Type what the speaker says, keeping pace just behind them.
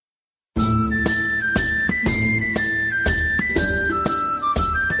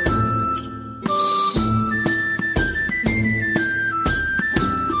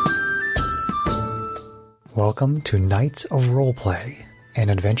welcome to Knights of Roleplay,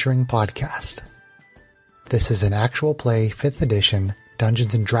 an adventuring podcast. This is an actual play 5th edition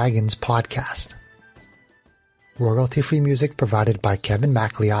Dungeons & Dragons podcast. Royalty-free music provided by Kevin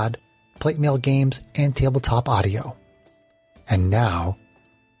MacLeod, Plate Mail Games, and Tabletop Audio. And now,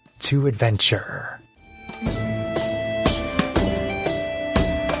 to adventure.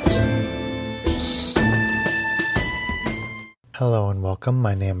 Hello and welcome.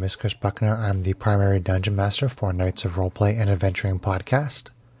 My name is Chris Buckner. I'm the primary Dungeon Master for Knights of Roleplay and Adventuring Podcast.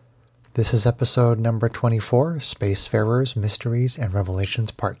 This is episode number 24, Spacefarers, Mysteries, and Revelations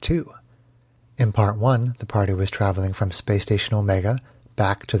Part 2. In Part 1, the party was traveling from Space Station Omega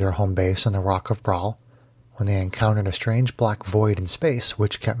back to their home base on the Rock of Brawl when they encountered a strange black void in space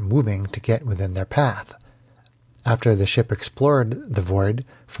which kept moving to get within their path. After the ship explored the void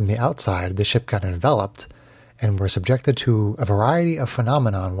from the outside, the ship got enveloped and were subjected to a variety of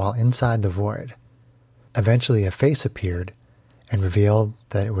phenomenon while inside the void. Eventually a face appeared and revealed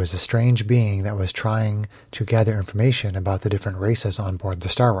that it was a strange being that was trying to gather information about the different races on board the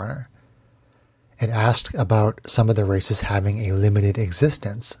Star Runner. It asked about some of the races having a limited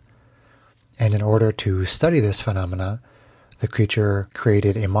existence, and in order to study this phenomena, the creature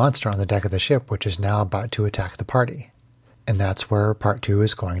created a monster on the deck of the ship which is now about to attack the party. And that's where Part 2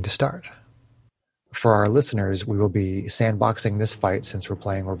 is going to start. For our listeners, we will be sandboxing this fight since we're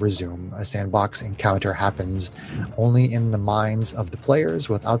playing over Zoom. A sandbox encounter happens only in the minds of the players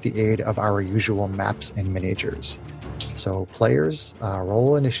without the aid of our usual maps and miniatures. So players,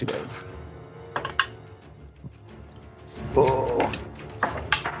 roll initiative. Oh.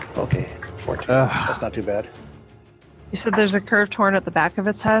 Okay, 14. That's not too bad. You said there's a curved horn at the back of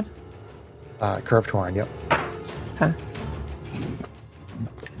its head? Curved horn, yep. Huh.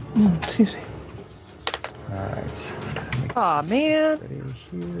 Excuse me. Alright. Aw, man.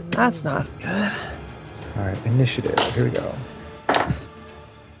 That's not good. Alright, initiative. Here we go.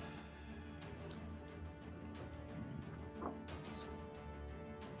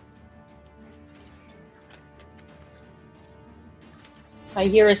 I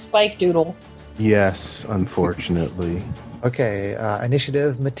hear a spike doodle. Yes, unfortunately. Okay,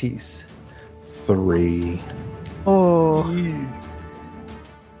 initiative, Matisse. 3. Oh.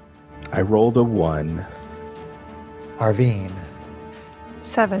 I rolled a 1. Arvine.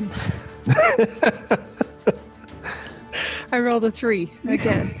 7. I rolled a 3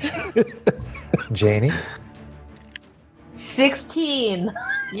 again. Janie. 16.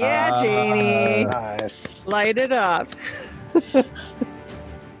 Yeah, Janie. Nice. Light it up.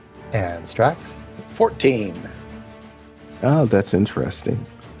 And Strax. 14. Oh, that's interesting.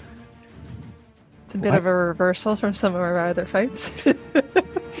 It's a bit of a reversal from some of our other fights.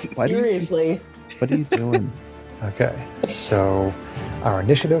 Why do you, Seriously. what are you doing? Okay, so our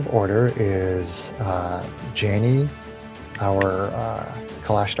initiative order is Janie, our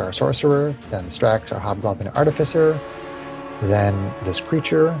Kalashtar Sorcerer, then Strax, our Hobgoblin Artificer, then this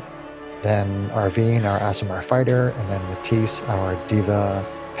creature, then Arvine, our Aasimar Fighter, and then Matisse, our Diva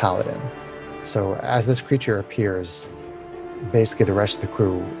Paladin. So as this creature appears, basically the rest of the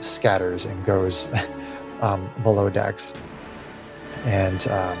crew scatters and goes below decks. And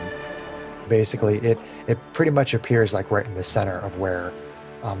basically it pretty much appears like right in the center of where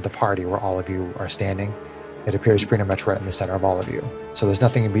the party, where all of you are standing. It appears pretty much right in the center of all of you. So there's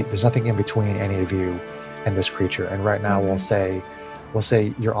nothing in between any of you and this creature. And right now we'll say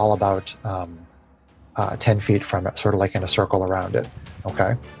you're all about 10 feet from it, sort of like in a circle around it.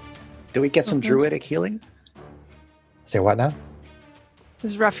 Okay. Do we get some druidic healing? Say what now?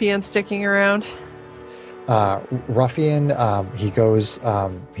 Is Ruffian sticking around? Ruffian, he goes,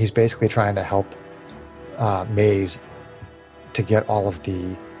 he's basically trying to help Maze to get all of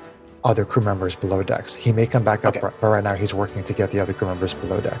the other crew members below decks. He may come back up, but right now he's working to get the other crew members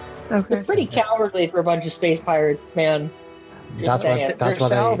below deck. Okay. They're pretty cowardly for a bunch of space pirates, man. That's why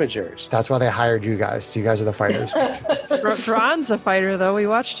Salvagers. that's why they hired you guys. You guys are the fighters. Dron's a fighter, though. We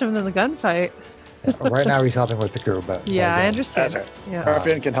watched him in the gunfight. Right now he's helping with the crew, but Yeah, I understand. That's right. Yeah.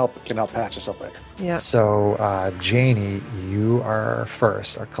 Ruffian can help patch us up later. Yeah. So Janie, you are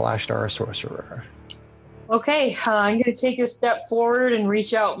first, our Kalashtar Sorcerer. Okay, I'm going to take a step forward and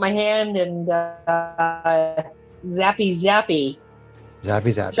reach out my hand and zappy.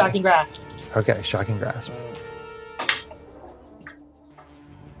 Zappy. Shocking grasp. Okay, Shocking Grasp.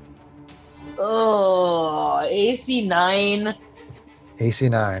 Oh, AC 9. AC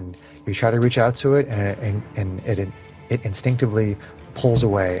 9. You try to reach out to it, and it instinctively pulls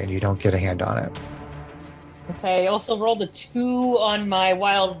away, and you don't get a hand on it. Okay, I also rolled a 2 on my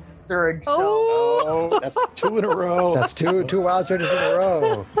wild surge. So. Oh, that's 2 in a row. That's two wild surges in a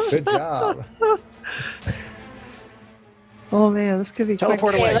row. Good job. Oh man, this could be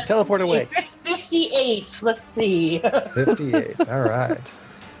Teleport quick. away. let's Teleport see. away. 58. Let's see. 58. All right.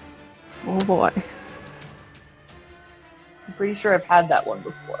 Oh boy. I'm pretty sure I've had that one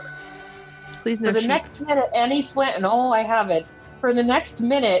before. Please For no the shoot. next minute, I have it. For the next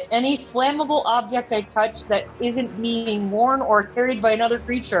minute, any flammable object I touch that isn't being worn or carried by another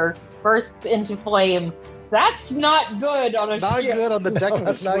creature bursts into flame. That's not good on a Not ship. good on the deck of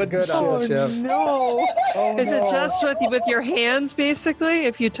That's a not wooden good on ship. the ship. No. Oh, Is it no. just with your hands, basically?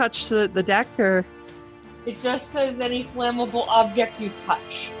 If you touch the deck, or It just says any flammable object you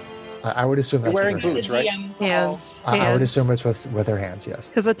touch. I would assume that's You're wearing with her boots, hands. right? DM hands? I would assume it's with her hands. Yes.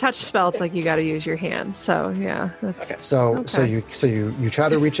 Because a touch spell, it's like you got to use your hands. So yeah, that's Okay. So Okay. so you try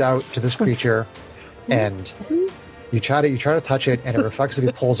to reach out to this creature, and you try to touch it, and it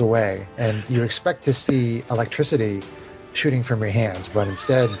reflexively pulls away, and you expect to see electricity shooting from your hands, but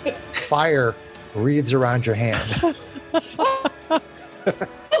instead, fire wreathes around your hand. Oh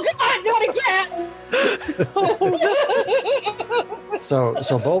God, not again! So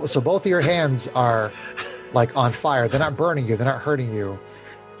both of your hands are like on fire. They're not burning you. They're not hurting you.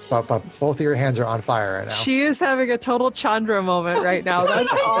 But both of your hands are on fire right now. She is having a total Chandra moment right now.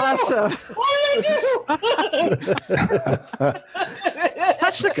 That's awesome. What did I do?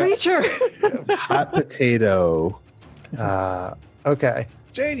 Touch the creature. Hot potato. Okay.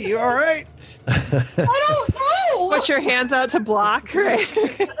 Janie, you all right? I don't know. Put your hands out to block, right?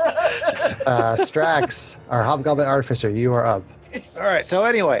 Strax, our Hobgoblin Artificer, you are up. All right. So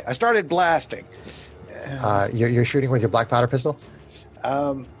anyway, I started blasting. You're shooting with your black powder pistol?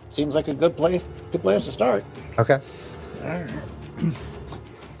 Seems like a good place to start. Okay. All right.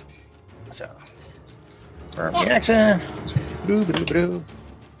 So, firm action. Boo.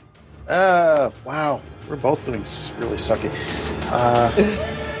 Wow. We're both doing really sucky.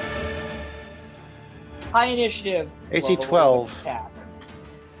 High initiative. AC Low 12. attack.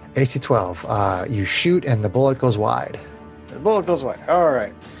 AC 12. You shoot and the bullet goes wide. The bullet goes away. All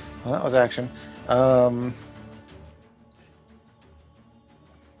right. Well, that was action.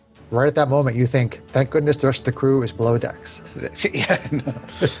 Right at that moment, you think, thank goodness the rest of the crew is below decks. Yeah.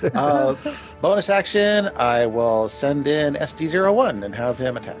 No. Bonus action. I will send in SD01 and have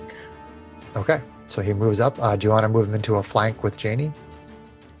him attack. Okay. So he moves up. Do you want to move him into a flank with Janie?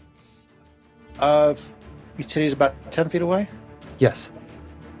 You said he's about 10 feet away? Yes.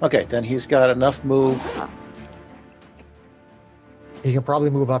 Okay, then he's got enough move. He can probably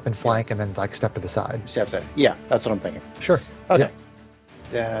move up and flank and then like step to the side. Steps in. Yeah, that's what I'm thinking. Sure. Okay. Yeah.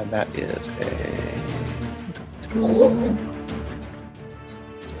 Then that is a.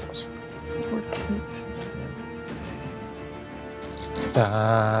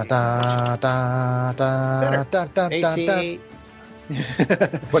 Da da da da Better. da da da da. AC.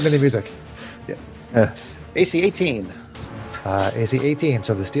 Put in the music. AC 18. AC 18.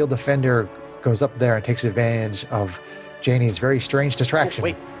 So the Steel Defender goes up there and takes advantage of Janie's very strange distraction. Oh,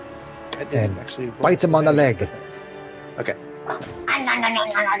 wait. I didn't And actually bites him on the leg. Okay.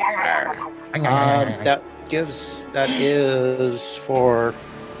 That is for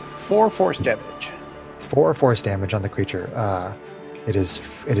 4 force damage. 4 force damage on the creature. It is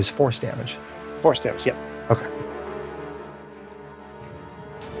force damage. Force damage, yep. Okay.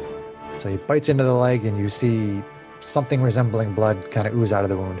 So he bites into the leg, and you see something resembling blood kind of ooze out of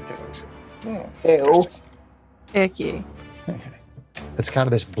the wound. Ew. Icky. It's kind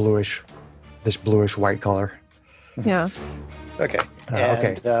of this bluish white color. Yeah. Okay.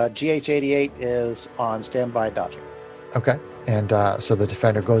 Okay. And GH88 is on standby dodging. Okay. And so the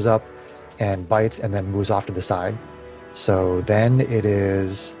defender goes up and bites and then moves off to the side. So then it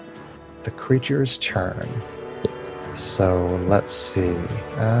is the creature's turn. So let's see.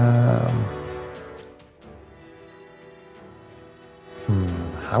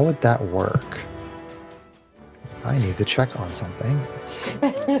 How would that work? I need to check on something.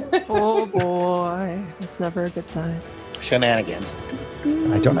 Oh boy, that's never a good sign. Shenanigans.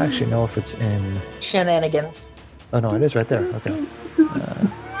 I don't actually know if it's in. Shenanigans. Oh no, it is right there. Okay.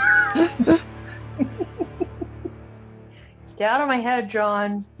 Get out of my head,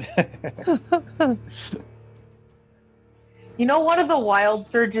 John. You know, one of the wild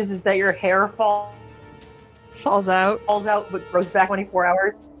surges is that your hair Falls out. falls out but grows back 24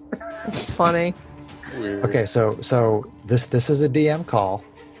 hours. It's funny. Weird. Okay, so this is a DM call,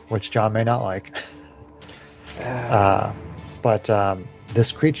 which John may not like. But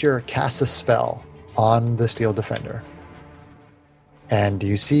this creature casts a spell on the Steel Defender. And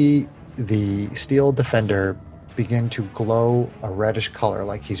you see the Steel Defender begin to glow a reddish color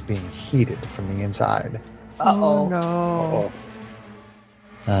like he's being heated from the inside. Uh-oh. Oh, no.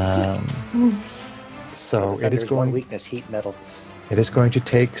 Uh-oh. So it is Defender's one going. weakness, heat metal. It is going to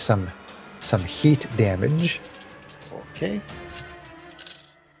take some heat damage. Okay.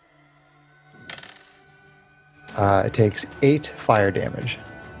 It takes 8 fire damage.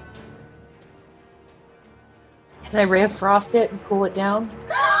 Can I Ray of Frost it and cool it down?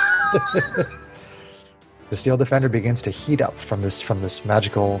 The Steel Defender begins to heat up from this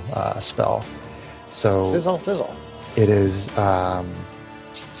magical spell. So Sizzle, sizzle. it is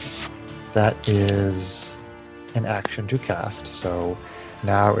that is an action to cast. So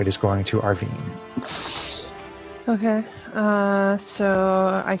now it is going to Arvine. Okay.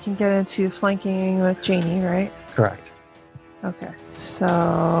 So I can get into flanking with Janie, right? Correct. Okay.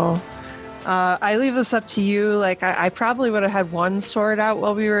 So I leave this up to you. Like, I probably would have had one sword out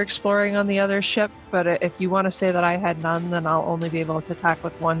while we were exploring on the other ship, but if you want to say that I had none, then I'll only be able to attack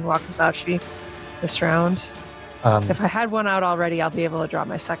with one Wakizashi this round. If I had one out already, I'll be able to draw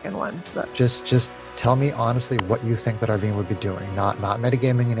my second one. But Just tell me honestly what you think that Arvine would be doing. Not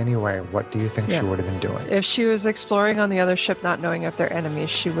metagaming in any way. What do you think she would have been doing? if she was exploring on the other ship, not knowing if they're enemies,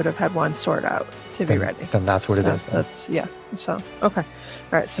 she would have had one sword out to be ready. Then that's what it is. Then. That's So okay, all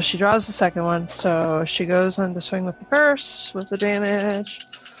right. So she draws the second one. So she goes in to swing with the first with the damage.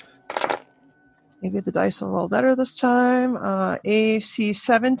 Maybe the dice will roll better this time. AC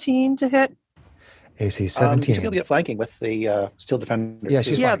 17 to hit. AC You 17. should be able to get flanking with the Steel Defender. Yeah,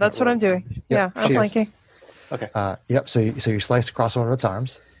 she's too. Yeah, flanking. that's what I'm doing. Yep, I'm she is. flanking. Okay. Yep. So you slice across one of its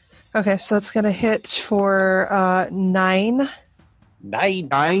arms. Okay, so that's gonna hit for 9.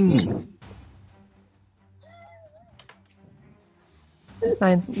 9.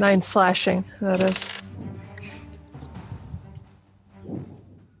 9 slashing. That is.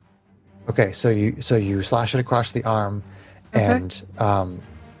 Okay. So you slash it across the arm, Okay. and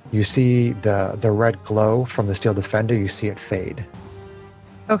you see the red glow from the Steel Defender. You see it fade.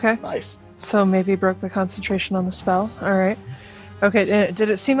 Okay, Nice. so maybe broke the concentration on the spell. All right. Okay, did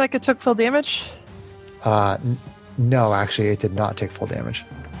it seem like it took full damage? No, actually, it did not take full damage.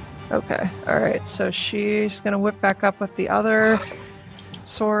 Okay, all right. So she's gonna whip back up with the other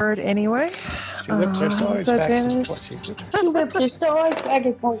sword anyway. She whips her with swords back to advantage. what she whips. She whips her sword back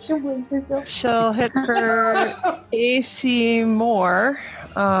and forth. She whips her sword. She'll hit for AC more.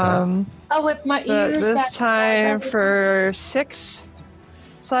 I'll whip my But ears back this and time forth. for 6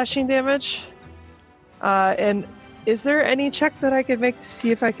 slashing damage. And is there any check that I could make to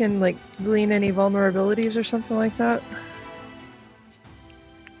see if I can like glean any vulnerabilities or something like that?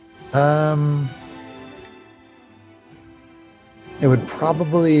 It would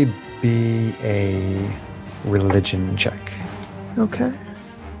probably be a religion check. Okay.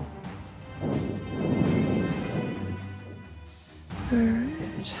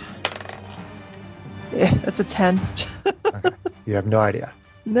 Alright. Yeah, that's a 10. Okay. You have no idea.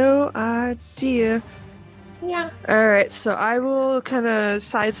 No idea. Yeah. Alright, so I will kind of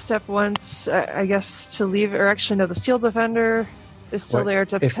sidestep once, I guess, to leave, or actually, no, the Steel Defender is still What- there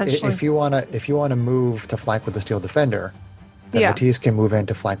to If potentially. you wanna move to flank with the Steel Defender, then Yeah. Matisse can move in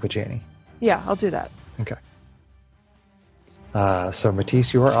to flank with Janie. Yeah, I'll do that. Okay. So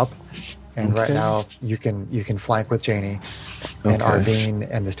Matisse, you are up, and right Okay. now you can flank with Janie, and Okay. Arvine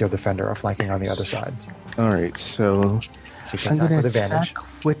and the Steel Defender are flanking on the other side. All right, so So you can I'm attack gonna with advantage.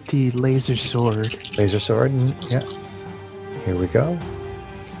 attack with the laser sword. Laser sword, and yeah. Here we go.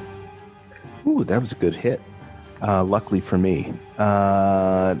 Ooh, that was a good hit. Luckily for me,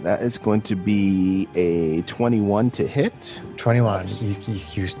 that is going to be a 21 to hit. 21.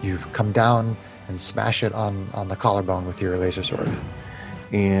 You come down and smash it on the collarbone with your laser sword.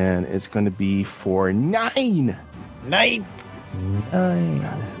 And it's going to be for 9. 9.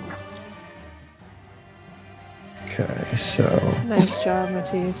 9. Okay, so Nice job,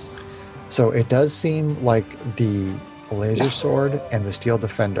 Matisse. it does seem like the laser sword and the Steel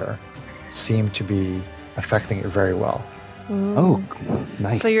Defender seem to be affecting it very well. Oh,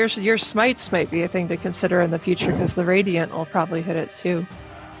 nice. So your smites might be a thing to consider in the future because the Radiant will probably hit it too.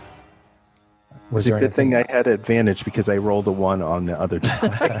 Was it's a there good thing anything? I had advantage because I rolled a 1 on the other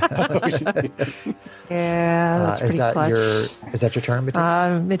die. Yeah, that's is pretty that clutch. is that your turn,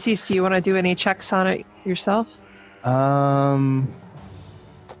 Matisse? Matisse, do you want to do any checks on it yourself?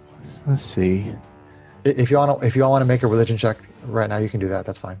 Let's see. If you want to make a religion check right now, you can do that.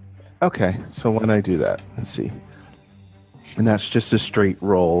 That's fine. Okay, so when I do that, let's see. And that's just a straight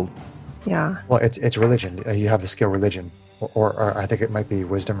roll. Yeah. Well, it's religion. You have the skill religion, or I think it might be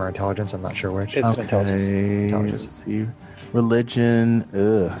wisdom or intelligence. I'm not sure which. It's intelligence. Intelligence. Let's see. Religion.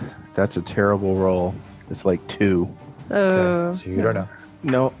 Ugh, that's a terrible roll. It's like 2. Oh. Okay, so you don't know.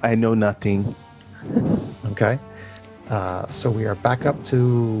 No, I know nothing. Okay. So we are back up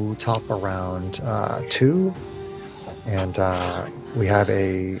to top around 2, and we have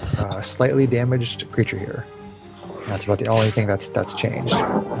a slightly damaged creature here. That's about the only thing that's changed.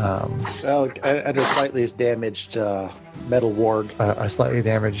 Well, under slightly damaged metal ward. A slightly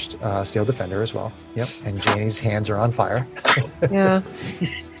damaged steel defender as well. Yep, and Janie's hands are on fire. Yeah.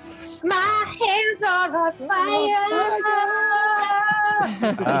 My hands are on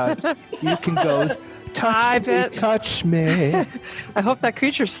fire. You can go touch me. I hope that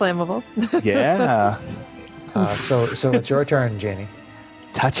creature's flammable. Yeah. So it's your turn, Janie.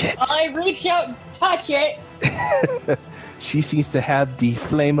 Touch it. I reach out and touch it. She seems to have the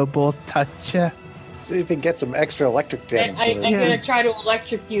flammable toucher. See if you can get some extra electric And damage. I'm going to try to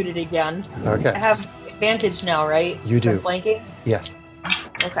electrocute it again. Okay. I have advantage now, right? You do. For flanking? Yes.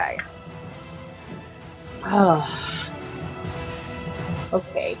 Okay. Oh.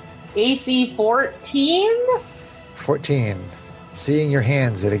 Okay. AC 14? 14. Seeing your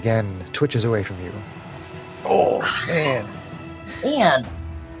hands, it again twitches away from you. Oh, man. And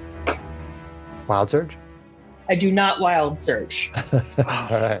Wild surge? I do not wild surge. All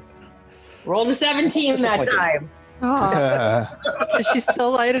right. Roll the 17 that time. Oh, is she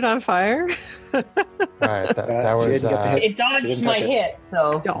still lighted on fire? All right. That She was didn't get the hit. It dodged didn't my touch it. hit,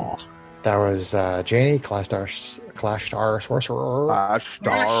 so. Oh. that was Janie, Clash Star Sorcerer. Now it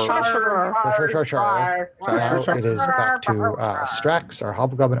is back to Strax, our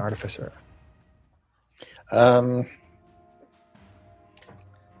Hobgoblin Artificer.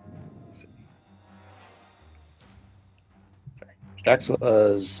 Strax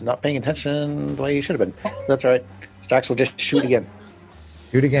was not paying attention the way he should have been. That's right. Strax will just shoot again.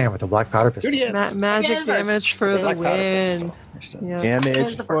 Shoot again with the black powder pistol. Shoot again. Magic Yes. damage for the Black powder win. pistol. Yeah.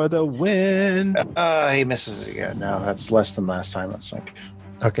 Damage for the win. He misses again. No, that's less than last time. That's like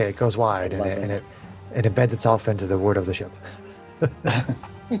Okay, it goes wide and it embeds itself into the wood of the ship.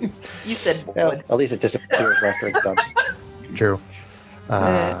 You said yeah, wood. at least it disappears after it's done. True.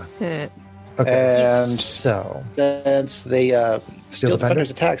 Okay. And- So Since the Steel Steel Defender. Defender's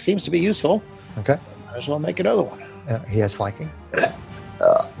attack seems to be useful, Okay. might as well make another one. He has flanking.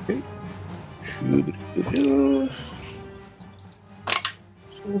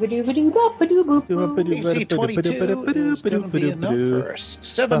 AC 22 is going to be enough for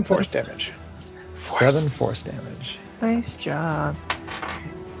 7 force damage. 7 force damage. Nice job.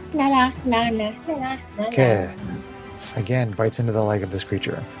 La la la la la la. Okay. Again, bites into the leg of this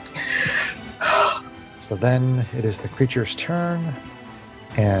creature. So then it is the creature's turn,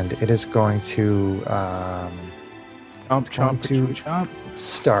 and it is going to Chomp.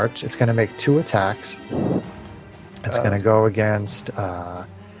 start. It's going to make 2 attacks. It's going to go against.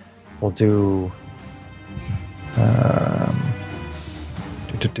 We'll do.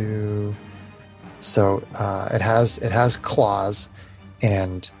 So it has claws,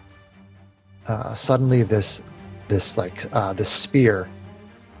 and suddenly this spear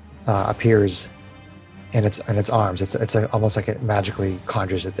appears in its arms. It's almost like it magically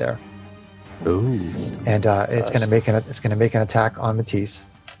conjures it there, Ooh. and it's going to make an attack on Matisse.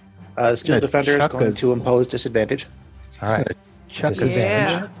 Steel Yeah, Defender is Chuck going is- to impose disadvantage. All right. Chuck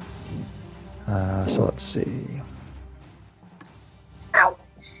Disadvantage. Yeah. So let's see. Ow.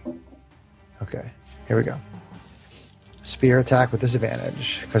 Okay, here we go. Spear attack with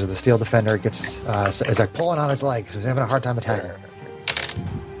disadvantage because of the steel defender. Gets is like pulling on his leg, so he's having a hard time attacking.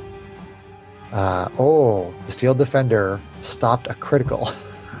 The steel defender stopped a critical.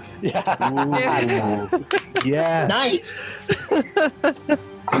 Yeah. Yes. Nice.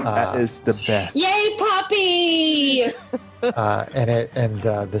 That is the best. Yay, puppy! And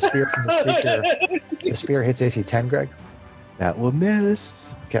the spear from this creature, the spear hits AC 10, Greg. That will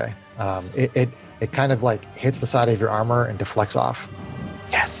miss. Okay. It kind of like hits the side of your armor and deflects off.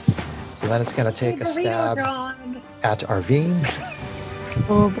 Yes. So then it's going to take a stab Drawn. at Arvine.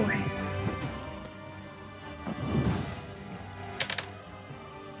 Oh boy.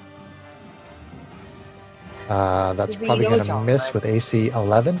 That's probably going to miss with AC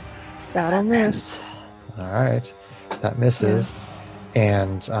 11. That'll miss. All right, that misses,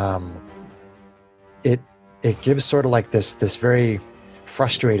 and it gives sort of like this very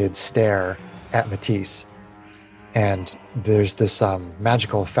frustrated stare at Matisse, and there's this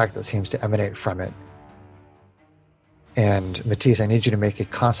magical effect that seems to emanate from it. And Matisse, I need you to make a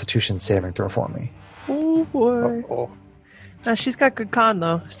Constitution saving throw for me. Oh boy. Oh, She's got good con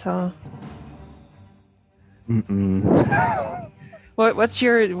though. So Mm-mm. what's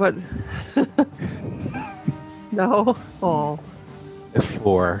your what? No. Oh.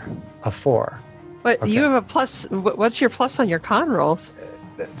 4. A 4. But Okay. you have a plus. What's your plus on your con rolls?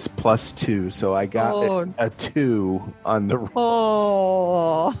 It's +2, so I got Oh. a 2 on the.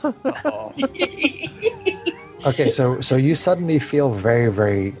 Oh. Oh. Okay, so you suddenly feel very,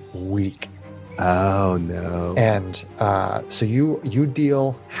 very weak. Oh no! And so you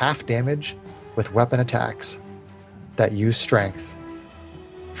deal half damage with weapon attacks that use strength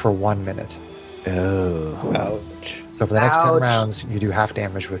for 1 minute. Oh. Ouch. So for the next 10 Ouch. rounds, you do half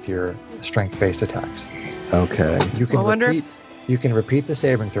damage with your strength-based attacks. Okay. You can I wonder if- repeat. You can repeat the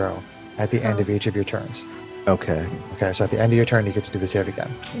saving throw at the end of each of your turns. Okay. Okay, so at the end of your turn, you get to do the save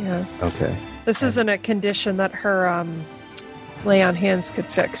again. Yeah. Okay. This isn't a condition that her lay on hands could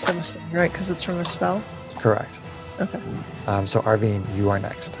fix, I'm assuming, right? Because it's from a spell? Correct. Okay. So Arvine, you are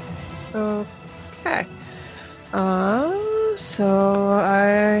next. Okay. So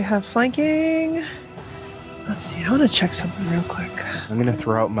I have flanking. Let's see. I want to check something real quick. I'm gonna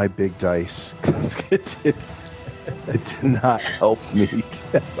throw out my big dice. it did not help me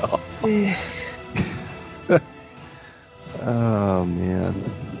at all. Eh, Oh man.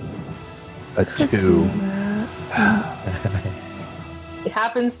 A could do 2. that. It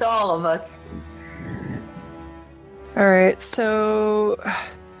happens to all of us. All right. So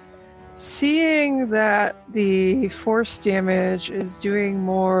seeing that the force damage is doing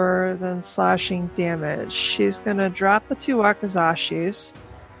more than slashing damage, she's going to drop the 2 wakazashis.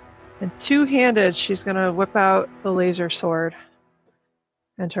 And two-handed, she's going to whip out the laser sword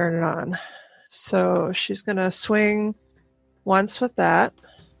and turn it on. So she's going to swing once with that.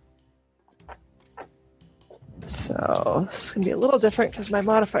 So this is going to be a little different because my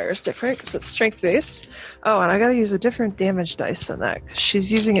modifier is different because it's strength-based. Oh, and I got to use a different damage dice than that because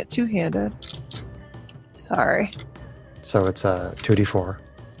she's using it two-handed. Sorry. So it's a 2d4.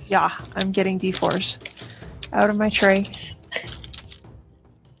 Yeah, I'm getting d4s out of my tray.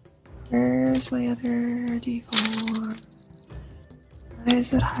 Where's my other d4? Why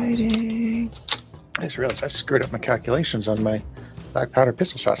is it hiding? I just realized I screwed up my calculations on my black powder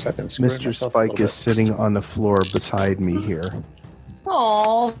pistol shots. I've been screwing Mr. myself a Spike little is bit. sitting on the floor beside me here.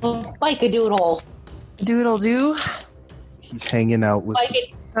 Oh, like a doodle. Doodle do. He's hanging out with. Like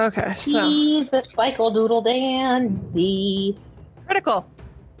it. Okay, so He's the Spike'll doodle dandy. critical.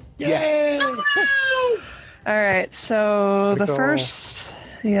 Yes. All right, so the Critical. first,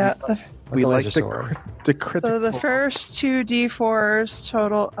 yeah. We the like laser the sword. the critical. So the first 2 d4s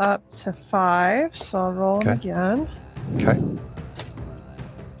total up to 5. So I'll roll them Okay. again. Okay.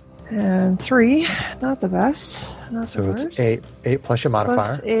 And 3, not the best. Not So the it's worst. 8 plus your modifier.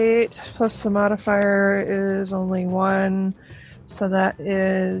 Plus 8 plus the modifier is only 1. So that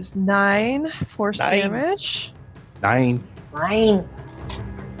is 9 force 9. damage. 9. Fine.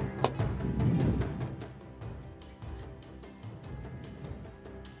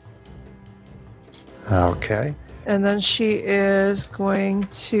 Okay. And then she is going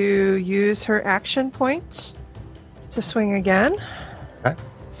to use her action point to swing again.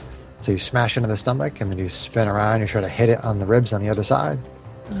 So you smash into the stomach, and then you spin around. You try to hit it on the ribs on the other side.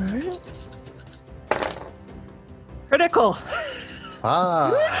 Alright. Critical!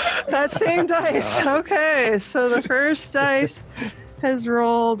 Ah. That same dice. Okay, so the first dice has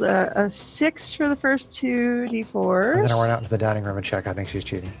rolled a 6 for the first 2 d4s. And then I went out into the dining room and check. I think she's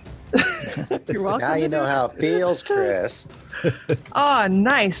cheating. You're welcome. Now to you do know it. how it feels, Chris. Oh,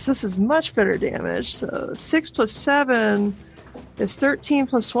 nice. This is much better damage. So 6 plus 7 is 13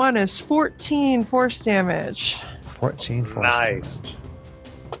 plus 1 is 14 force damage. 14 force Nice. damage.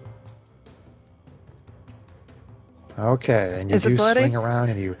 Okay, and you Is it do bloody? swing around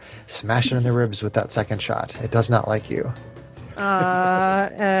and you smash it in the ribs with that second shot. It does not like you.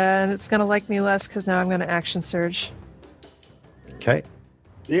 And it's going to like me less because now I'm going to action surge. Okay.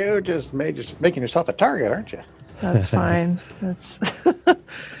 You're just making yourself a target, aren't you? That's fine. That's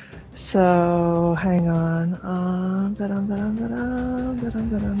so. Hang on. I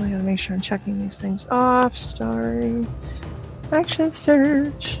gotta make sure I'm checking these things off. Sorry. Action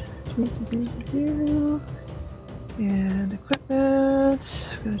surge. And equipment.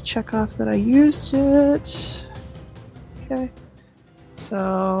 I'm gonna check off that I used it. Okay.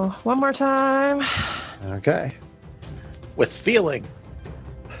 So one more time. Okay. With feeling.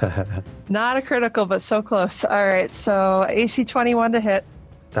 Not a critical, but so close. All right. So AC 21 to hit.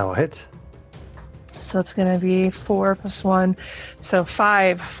 That will hit. So it's going to be 4 plus 1. So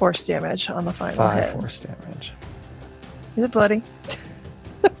 5 force damage on the final 5 hit. force damage. Is it bloody?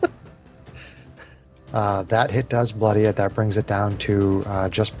 That hit does bloody it. That brings it down to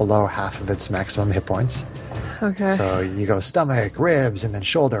just below half of its maximum hit points. Okay. So you go stomach, ribs, and then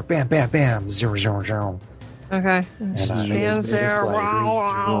shoulder. Bam, bam, bam. Zero, zero, zero. Okay. And, She it stands is there,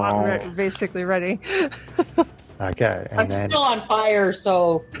 bloody. basically ready. Okay, and I'm then still on fire,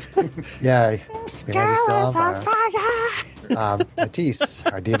 so yeah, This you guys are girl still is on on fire. Matisse,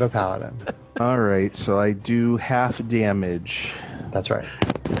 our diva paladin. All right, so I do half damage. That's right.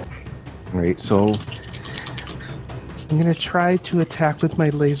 All right, so I'm gonna try to attack with my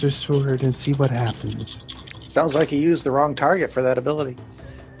laser sword and see what happens. Sounds like you used the wrong target for that ability.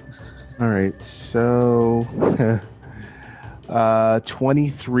 All right, so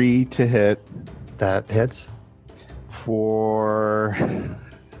 23 to hit That hits. for.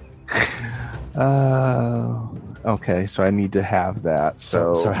 Okay, so I need to have that.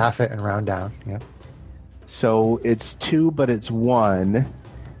 So So half it and round down. Yeah. so it's 2, but it's 1.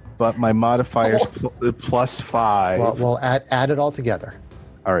 But my modifier's plus 5. Well, we'll add it all together.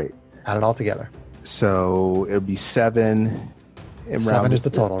 All right, Add it all together. so it'll be 7. And 7 round is it- the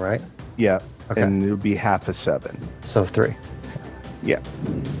total, right? Yeah, Okay. and it'll be half a 7. So 3. Yeah.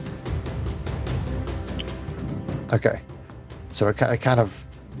 Okay. So it kind of,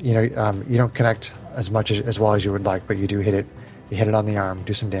 you don't connect as much as well as you would like, but you do hit it. You hit it on the arm,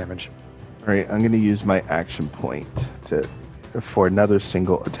 do some damage. All right, I'm going to use my action point for another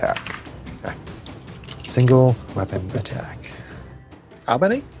single attack. Okay. Single weapon attack. How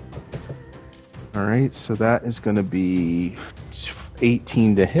many? All right, so that is going to be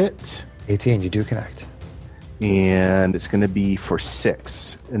 18 to hit, 18, you do connect. and it's going to be for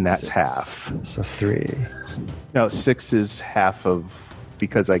 6, and that's 6. half. So 3. No, 6 is half of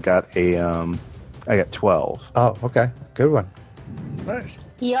because I got 12. Oh, okay. Good one. Nice.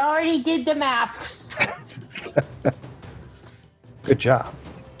 he already did the maths. Good job.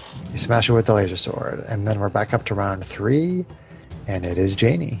 You smash it with the laser sword. And then we're back up to round 3, and it is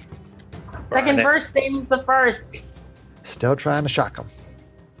Janie. Second Burn it. verse, same as the first. Still trying to shock him.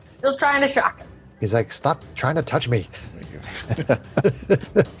 Still trying to shock him. He's like, stop trying to touch me.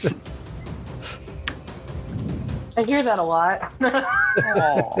 I hear that a lot.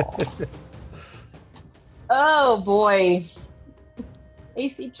 Aw. Oh boy.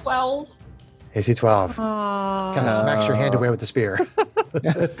 AC 12. AC 12. Aw. Kind of smacks your hand away with the spear.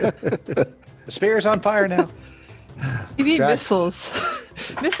 The spear's on fire now. You mean Strax. missiles?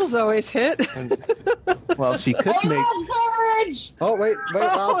 Missiles always hit. Well, she could I make. love courage! Oh, wait,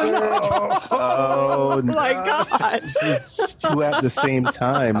 Walter. Oh, Oh my god. it's 2 at the same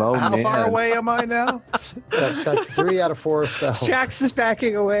time. Oh, How man. far away am I now? That's 3 out of 4 spells. Strax is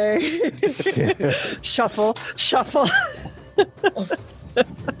backing away. Shuffle, shuffle. That's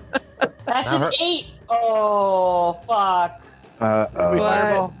Now an her- 8. Oh, fuck. Uh-oh.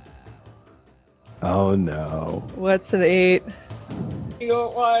 Fireball. Oh, no. What's an 8? You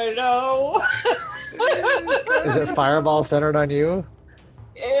don't want to know. Is it fireball centered on you?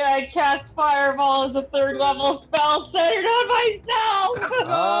 Yeah, I cast Fireball as a 3rd level spell centered on myself.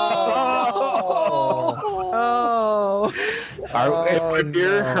 Oh. Oh. If we're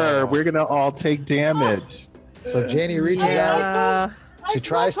near no. her, we're going to all take damage. So Janie reaches out. Yeah. She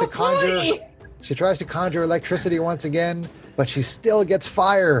tries to conjure electricity once again, but she still gets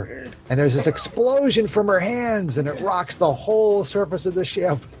fire. And there's this explosion from her hands, and it rocks the whole surface of the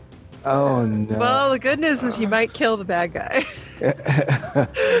ship. Oh, no. Well, the good news is you might kill the bad guy.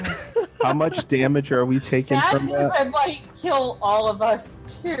 How much damage are we taking That from means that? I might kill all of us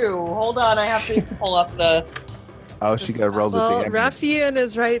too. Hold on, I have to pull up the. Oh, she got to roll the Well, damage. Raffian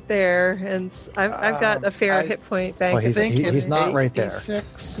is right there, and I've got a fair I hit point bank. Well, he's- at this he- point. he's not right there.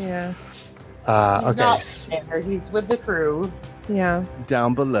 86. Yeah. He's Okay. not there. He's with the crew. Yeah.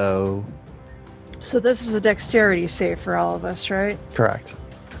 Down below. So this is a dexterity save for all of us, right? Correct.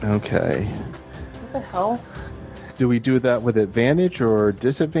 Okay. What the hell? Do we do that with advantage or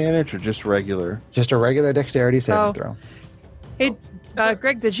disadvantage or just regular? Just a regular dexterity saving Oh. throw. Hey,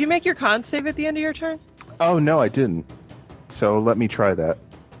 Greg, did you make your con save at the end of your turn? Oh, no, I didn't. So let me try that.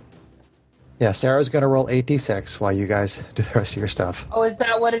 Yeah, Sarah's going to roll 8d6 while you guys do the rest of your stuff. Oh, is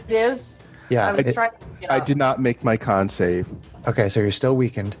that what it is? Yeah. I was it- trying to get I up. did not make my con save. Okay, so you're still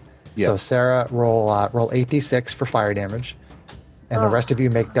weakened. Yeah. So Sarah, roll 8d6 for fire damage, and the rest of you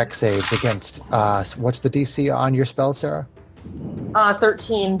make dex saves against. What's the DC on your spell, Sarah?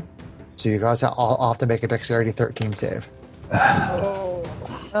 13. So you guys all have to make a dexterity 13 save. Oh,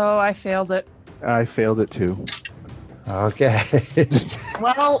 I failed it. I failed it too. Okay.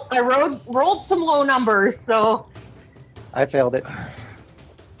 Well, I rolled some low numbers, so I failed it.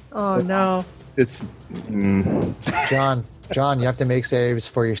 Oh no. It's. John, you have to make saves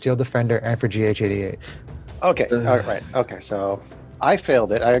for your Steel Defender and for GH88. Okay, all right. Okay, so I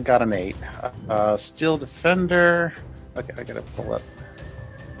failed it. I got an 8. Steel Defender. Okay, I gotta pull up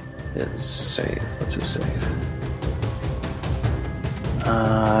his save. What's his save?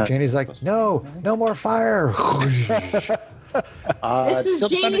 Janie's like, no more fire. This is Steel Defender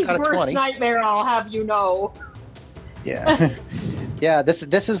Janie's got a worst 20. nightmare, I'll have you know. Yeah, yeah.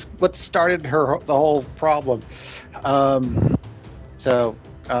 This is what started the whole problem. So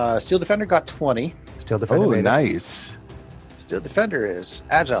Steel Defender got 20. Steel Defender. Oh, made it. nice. Steel Defender is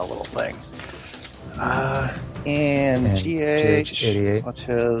agile little thing. And GH, 88. what's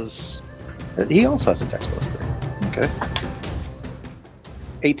his? He also has a Dex plus 3. Okay.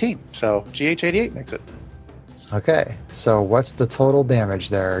 18. So GH 88 makes it. Okay, so what's the total damage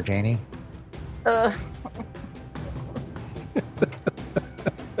there, Janie?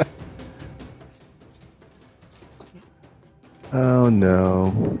 Oh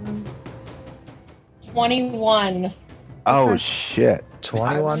no. 21. Oh shit.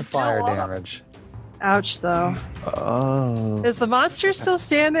 21 still fire up. damage. Ouch, though. Oh. Is the monster still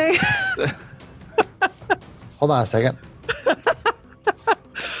standing? Hold on a second.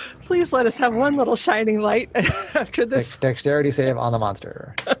 Please let us have one little shining light after this. Dexterity save on the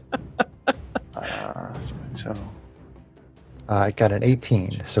monster. So It got an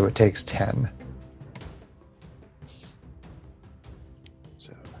 18, so it takes 10.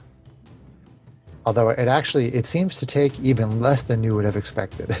 Although it seems to take even less than you would have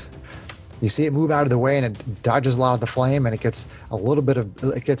expected. You see it move out of the way and it dodges a lot of the flame and it gets a little bit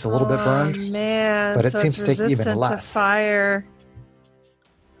burned. Oh, man. but it so seems it's to take even resistant less. to fire.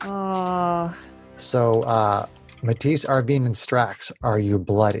 Oh. So, Matisse, Arvine, and Strax, are you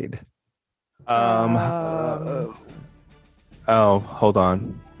bloodied? Oh, hold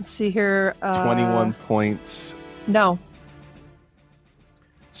on. Let's see here. 21 points. No.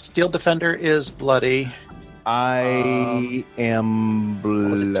 Steel Defender is bloody. I am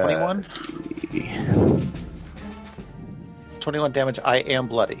Was it bloody. 21? 21 damage. I am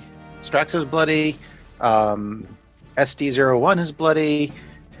bloody. Strax is bloody. SD01 is bloody.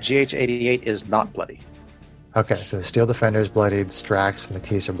 GH88 is not bloody. Okay, so the Steel Defender is bloodied. Strax,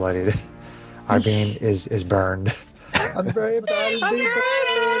 Matisse are bloodied. Arvine is burned. I'm very bad at being burned.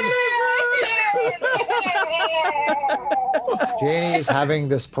 Janie is having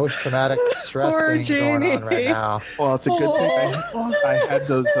this post-traumatic stress Poor thing going on right Janie. now. Well, it's a good thing I had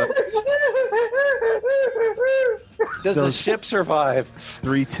those Does the Those- ship survive?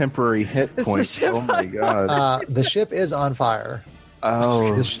 3 temporary hit Is the points. ship Oh my god. The ship is on fire.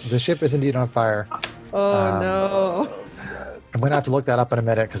 Oh. The ship is indeed on fire. Oh, no. I'm going to have to look that up in a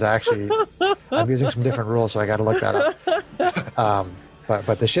minute because I'm using some different rules, so I got to look that up.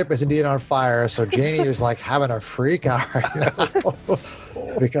 But the ship is indeed on fire, so Janie is like having a freak out right now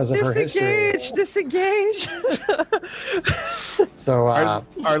because of her history. Disengage. So,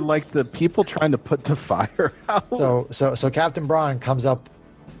 Are like the people trying to put the fire out? so Captain Braun comes up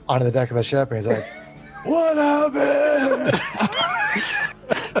onto the deck of the ship and he's like, "What happened?"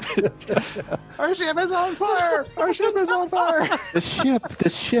 Our ship is on fire! Our ship is on fire! The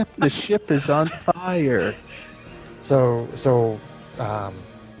ship is on fire. So.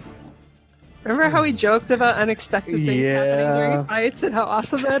 Remember how we joked about unexpected things happening Yeah. during fights and how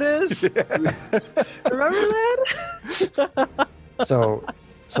awesome that is? Remember that?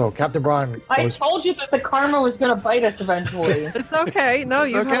 So Captain Braun I goes. told you that the karma was going to bite us eventually. It's okay. No,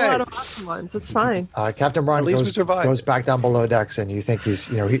 you've had Okay. a lot of awesome ones. It's fine. Captain Braun At least we survived. goes back down below decks, and you think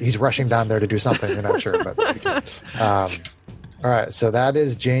he's rushing down there to do something. You're not sure, but all right. So that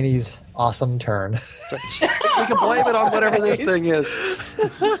is Janie's awesome turn. We can blame it on whatever this thing is.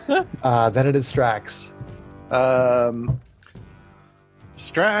 Then it is Strax.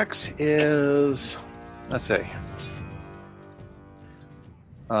 Strax is, let's see.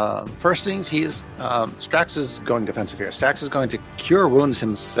 First things, Strax is going defensive here. Strax is going to cure wounds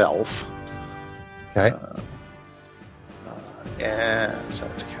himself. Okay. And so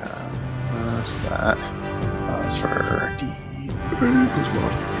to cast that. That's for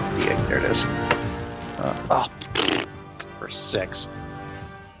D8. There it is. For 6.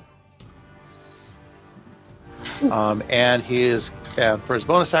 And for his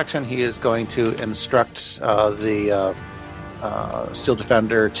bonus action, he is going to instruct the Steel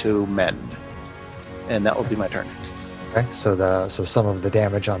Defender to mend, and that will be my turn. Okay. So some of the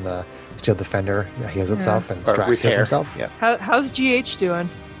damage on the Steel Defender heals itself, and Or Strax heals repair. himself. Yeah. How's GH doing?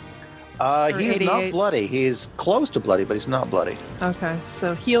 He's not 88. bloody. He's close to bloody, but he's not bloody. Okay,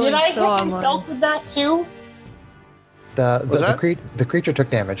 so Did healing's I still hit online. myself with that too? Was that? The creature took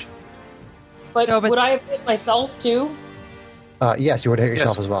damage. But, No, but- would I have hit myself too? Yes, you would hit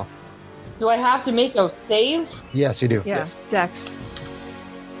yourself Yes. as well. Do I have to make a save? Yes, you do. Yeah, Dex.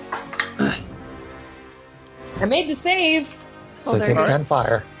 I made the save. So Oh, there take you go. 10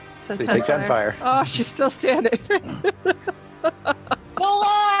 fire. So you take 10 fire. Oh, she's still standing. Still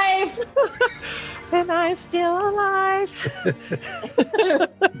alive! And I'm still alive.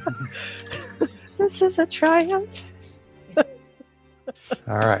 This is a triumph.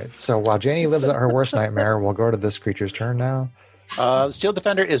 All right. So while Janie lives out her worst nightmare, we'll go to this creature's turn now. Steel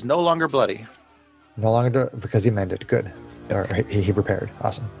Defender is no longer bloody. No longer because he mended. Good. Or he repaired.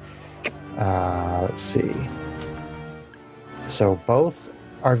 Awesome. Let's see. So both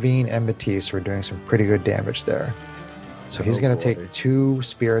Arvine and Matisse were doing some pretty good damage there. So he's going to take 2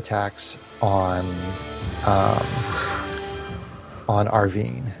 spear attacks on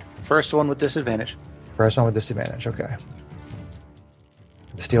Arvine. First one with disadvantage. First one with disadvantage. Okay.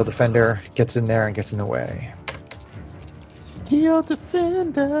 The Steel Defender gets in there and gets in the way. Steel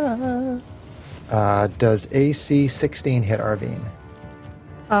Defender. Does AC 16 hit Arvine?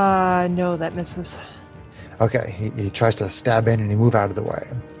 No, that misses. Okay, he tries to stab in and he move out of the way.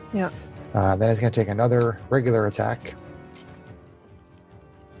 Yeah. Then he's going to take another regular attack.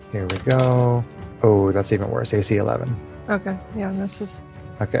 Here we go. Oh, that's even worse. AC 11. Okay, yeah, misses.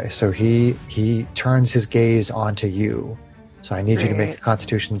 Okay, so he turns his gaze onto you. So I need you to make a Great.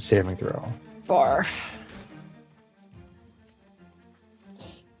 Constitution saving throw. Barf.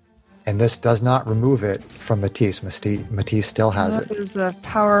 And this does not remove it from Matisse. Matisse still has That it. is a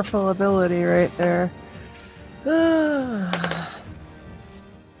powerful ability right there.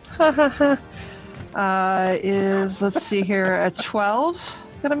 Let's see here, a 12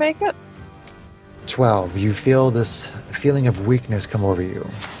 gonna make it? 12. You feel this feeling of weakness come over you.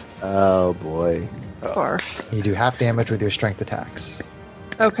 Oh boy. Barf. You do half damage with your strength attacks.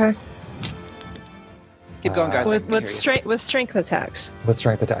 Okay. Keep going, guys. I With can hear you. with strength attacks. With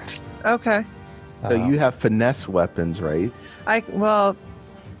strength attacks. Okay. So you have finesse weapons, right? The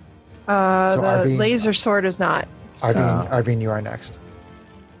Arvine- laser sword is not. So. Arvine, you are next.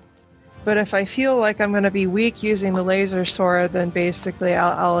 But if I feel like I'm going to be weak using the laser sword, then basically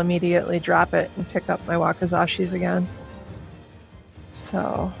I'll immediately drop it and pick up my Wakazashis again.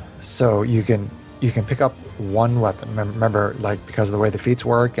 So, So you can pick up one weapon. Remember, like, because of the way the feats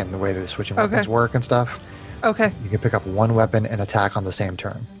work and the way the switching Okay. weapons work and stuff, okay, you can pick up one weapon and attack on the same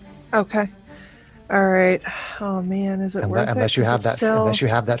turn. okay. All right. Oh man, is it worth it? Unless you 'Cause have it's that still- unless you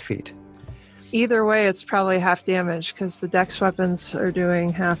have that feat. Either way, it's probably half damage because the dex weapons are doing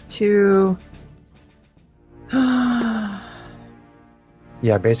half too.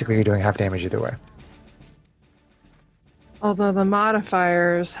 Yeah, basically you're doing half damage either way. Although the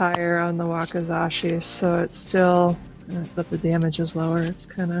modifier is higher on the Wakazashi, so it's still, but the damage is lower. It's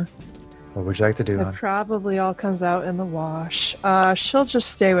kind of. What would you like to do? It hon? probably all comes out in the wash. She'll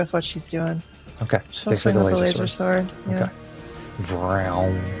just stay with what she's doing. Okay, She'll stick with swing the with the laser laser sword. sword. Yeah. Okay.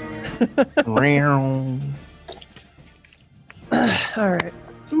 Vroom. All right.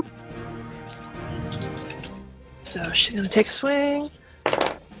 Oop. So she's going to take a swing.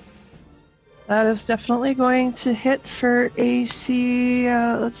 That is definitely going to hit for AC,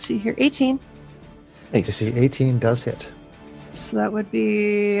 let's see here, 18. You see, 18 does hit. So that would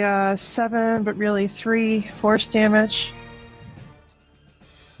be 7, but really 3 force damage.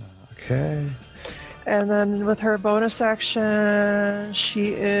 Okay. And then with her bonus action, she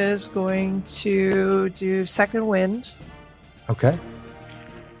is going to do Second Wind, Okay.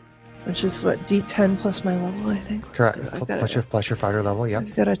 which is what, D10 plus my level, I think. Let's Correct. go. I've got Plus your fighter level. Yep.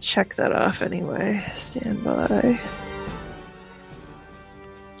 I've got to check that off anyway. Stand by.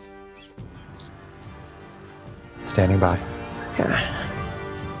 Standing by. Okay.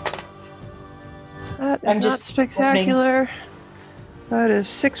 That is I'm not just spectacular. That is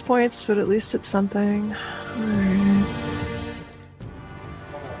 6 points, but at least it's something. Alright.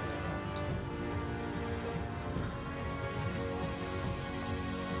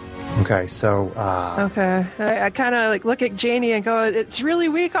 Okay, so Okay. I kind of like look at Janie and go, it's really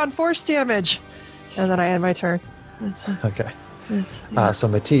weak on force damage. And then I end my turn. okay. Yeah. So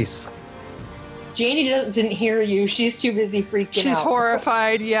Matisse. Janie doesn't hear you. She's too busy freaking out. She's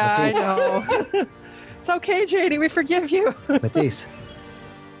horrified. Yeah, I know. It's okay, Janie. We forgive you. Matisse.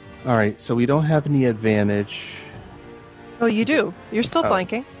 All right, so we don't have any advantage. Oh, you do. You're still Oh.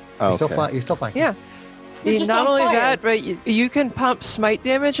 flanking. Oh, You're still okay. flying. You're still flanking. Yeah. You're just Not on only fire. that, but you can pump smite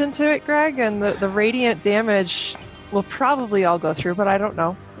damage into it, Greg, and the radiant damage will probably all go through, but I don't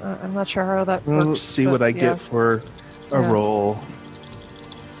know. I'm not sure how that Well, works. let's see but what I yeah. get for a Yeah. roll.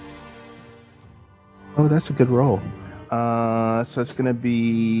 Oh, that's a good roll. So it's going to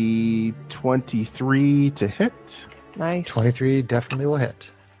be 23 to hit. Nice. 23 definitely will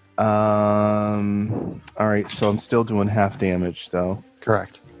hit. All right, so I'm still doing half damage though.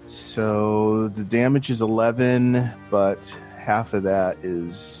 Correct. So the damage is 11, but half of that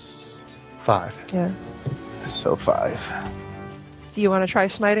is 5. Yeah. so 5. Do you want to try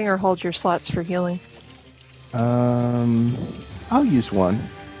smiting or hold your slots for healing? I'll use one.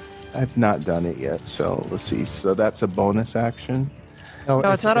 I've not done it yet, so let's see. So that's a bonus action. No,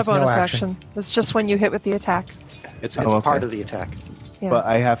 it's not a bonus no action. It's just when you hit with the attack. It's Oh, okay. part of the attack. Yeah. But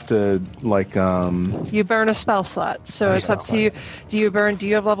I have to You burn a spell slot, so Burn a it's up spell to you. Do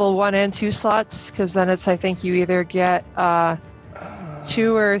you have level 1 and 2 slots? Because then it's, I think you either get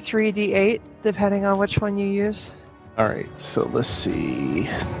 2 or 3 d8, depending on which one you use. All right, so let's see.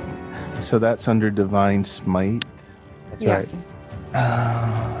 So that's under Divine Smite. That's Yeah. right.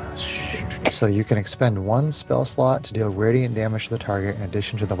 So you can expend 1 spell slot to deal radiant damage to the target in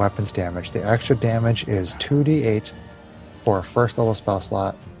addition to the weapon's damage. The extra damage is 2d8 for a first level spell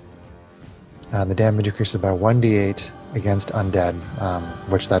slot. The damage increases by 1d8 against undead,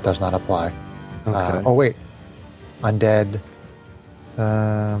 which that does not apply. Okay. Oh wait, undead.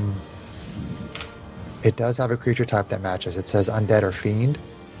 It does have a creature type that matches. It says undead or fiend.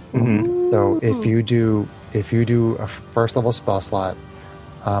 Mhm. So if you do a first level spell slot,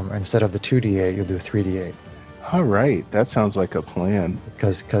 instead of the 2d8, you'll do 3d8 All right, that sounds like a plan.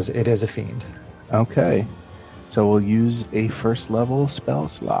 because it is a fiend. Okay, so we'll use a first level spell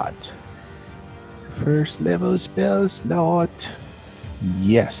slot. First level spell slot.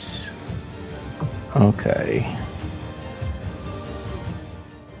 Yes. Okay.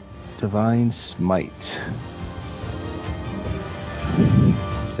 Divine Smite.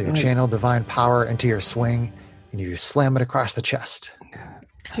 So you channel divine power into your swing, and you slam it across the chest.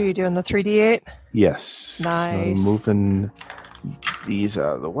 So you're doing the 3d8? Yes. Nice. So moving these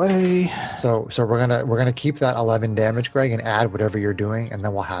out of the way. So we're gonna keep that 11 damage, Greg, and add whatever you're doing, and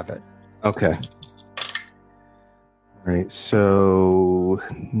then we'll have it. Okay. All right, so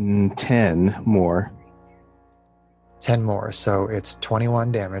 10 more. 10 more, so it's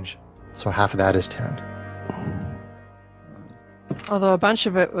 21 damage. So half of that is 10. Although a bunch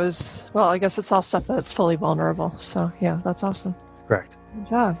of it was, well, I guess it's all stuff that's fully vulnerable. So yeah, that's awesome. Correct. Good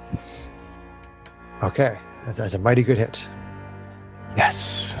job. Okay, that's a mighty good hit.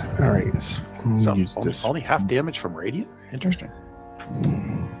 Yes. All right. Let's So use this. only half damage from radiant. Interesting.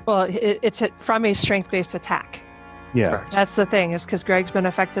 Well, it's from a strength-based attack. Yeah. Correct. That's the thing, is because Greg's been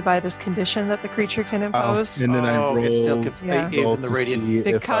affected by this condition that the creature can impose. And then I Oh, it still rolled, gives- Yeah. even the radiant.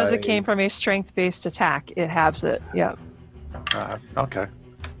 Because it came from a strength-based attack, it halves it. Yeah. Okay.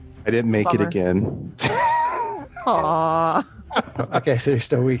 I didn't make it Bummer. again. Aww. Okay, so you're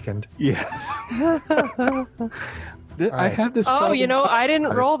still weakened. Yes. All I right. had this. Oh, problem- you know, I didn't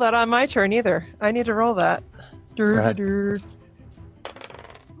roll that on my turn either. I need to roll that. ahead.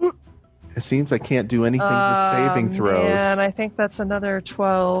 It seems I can't do anything with saving throws. And I think that's another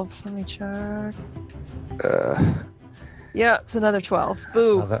 12. Let me check. Yeah, it's another 12.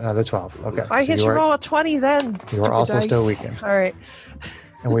 Boo. Another 12. Okay. Why so can't you roll a 20 then? you Stupid are also dice. still weakened. All right.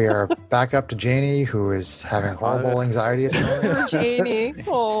 And we are back up to Janie, who is having horrible anxiety at the moment. Janie.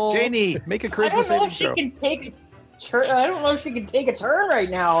 Oh. Janie, make a I charisma don't know saving if she throw. can take a turn. I don't know if she can take a turn right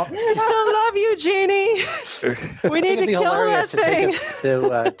now. I still love you, Janie. We I need think to it'd be kill hilarious that thing.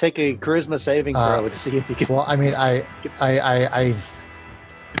 to take a charisma saving throw to see if you can. Well, I mean, I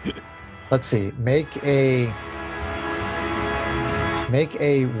let's see. Make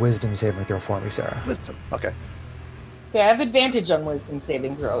a wisdom saving throw for me, Sarah. Wisdom. Okay. Okay, I have advantage on wisdom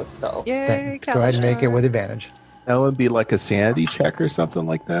saving throws, so. Yay, Go ahead and make it Kalasha. with advantage. That would be like a sanity check or something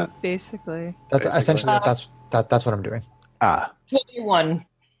like that. Basically. Basically. Essentially, that's what I'm doing. Ah, 21.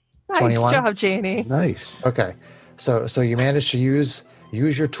 Nice 21? job, Janie. nice. Okay, so you manage to use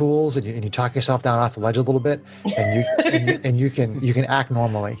your tools and you talk yourself down off the ledge a little bit, and you can act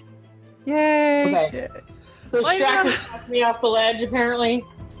normally. Yay. Okay. So Why Strax not? has talked me off the ledge, apparently.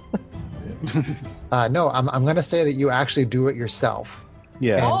 No, I'm going to say that you actually do it yourself,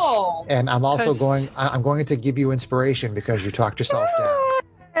 Yeah. Oh. and I'm also 'Cause- I'm going to give you inspiration because you talked yourself down.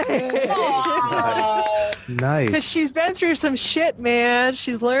 Aw. Because Nice. she's been through some shit, man.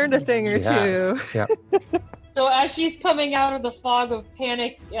 She's learned a thing or She has. two. Yeah. So as she's coming out of the fog of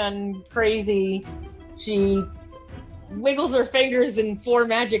panic and crazy, she wiggles her fingers and 4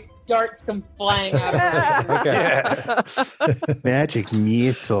 magic darts come flying out of her. Okay. Magic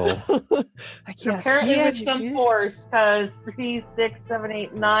missile. I guess Apparently with magic some is- force, because 3, 6, 7,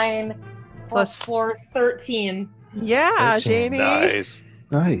 8, 9, plus Plus- 4, 13. Yeah, 13. Janie. Nice.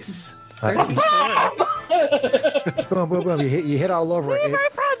 Nice. 13 points. Boom, boom, boom! You hit all over it. Leave my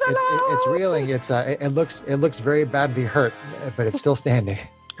friends It's alone. reeling. It looks very badly hurt, but it's still standing.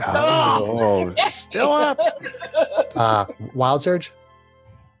 Oh. Still up. Wild surge.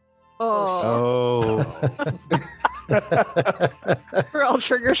 Oh. Oh. We're all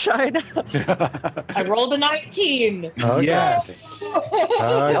trigger shy now. I rolled a 19. Okay. Yes.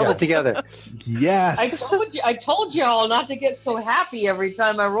 Held it together. Yes. I told y'all not to get so happy every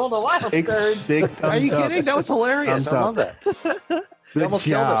time I rolled a wild Big, card. big Are thumbs you up. kidding? That was hilarious. Thumbs I love up. that. You Good almost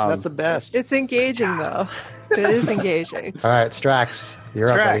killed us. job. That's the best. It's engaging, though. It is engaging. All right, Strax, you're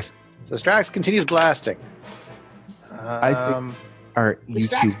up, buddy. Strax. So Strax continues blasting. I think our The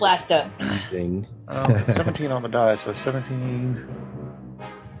Strax Blaster. thing. 17 on the die, so 17.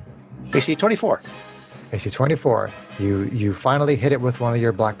 AC 24. AC 24. You finally hit it with one of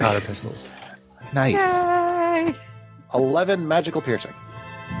your black powder pistols. Nice. Yay! 11 magical piercing.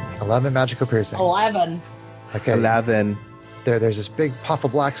 11 magical piercing. 11. Okay. 11. There's this big puff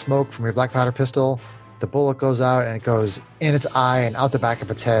of black smoke from your black powder pistol. The bullet goes out and it goes in its eye and out the back of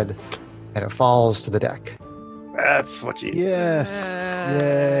its head, and it falls to the deck. That's what you. Yes. Yeah.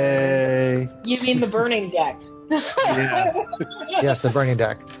 Yay. You mean the burning deck? Yeah. Yes, the burning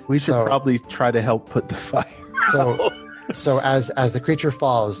deck. We should So- probably try to help put the fire. So as the creature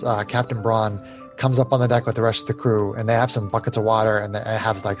falls, Captain Braun comes up on the deck with the rest of the crew, and they have some buckets of water and they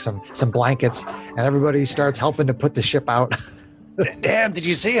have like some blankets, and everybody starts helping to put the ship out. Damn, did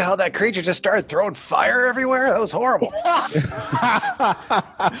you see how that creature just started throwing fire everywhere? That was horrible.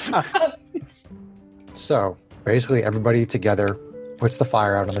 So basically, everybody together puts the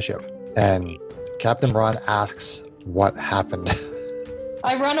fire out on the ship, and Captain Braun asks what happened.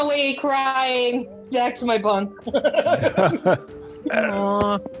 I run away crying back to my bunk.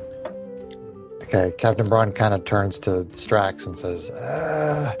 Aw. Okay, Captain Braun kind of turns to Strax and says,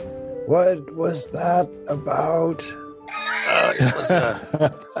 "What was that about?" It was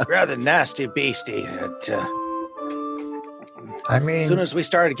a rather nasty beastie. I As mean, soon as we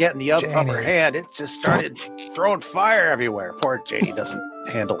started getting the Janie. upper hand, it just started throwing fire everywhere. Poor Janie doesn't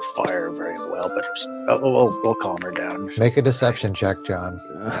handle fire very well, but we'll calm her down. make a deception check, John.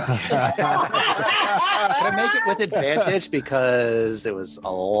 Can I make it with advantage because there was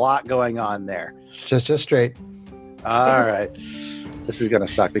a lot going on there? Just straight. All right. This is going to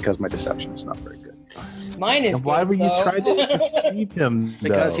suck because my deception is not very good. Mine is. And why good, were you though. trying to deceive him?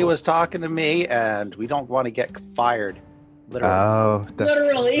 Because he though? was talking to me, and we don't want to get fired. Literally. Oh, that's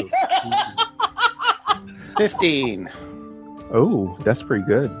Literally. 15. Oh, that's pretty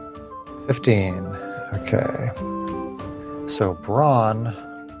good. 15. Okay. So Braun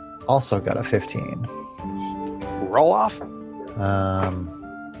also got a 15. Roll off?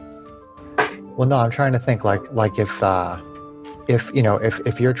 Well, no, I'm trying to think like if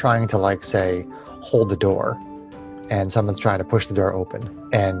you're trying to like say hold the door and someone's trying to push the door open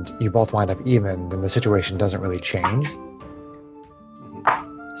and you both wind up even, then the situation doesn't really change.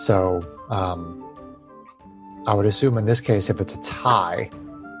 So I would assume in this case, if it's a tie,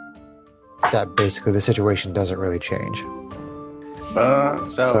 that basically the situation doesn't really change.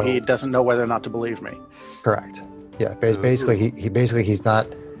 So he doesn't know whether or not to believe me. Correct. Yeah. Basically, he's not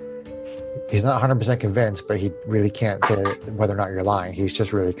 100% convinced, but he really can't say whether or not you're lying. He's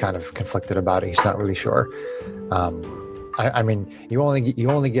just really kind of conflicted about it. He's not really sure. I mean, you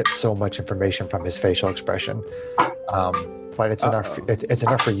only get so much information from his facial expression, but it's enough. It's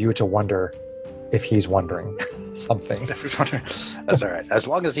enough for you to wonder if he's wondering something. That's all right. As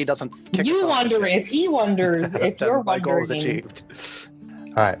long as he doesn't kick You us off the wonder ship, if he wonders if then you're my goal is wondering. achieved.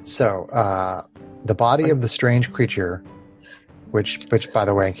 All right. So the body of the strange creature, which by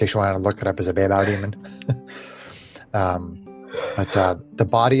the way, in case you want to look it up, is a Beibao demon. But the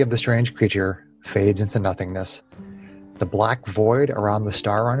body of the strange creature fades into nothingness. The black void around the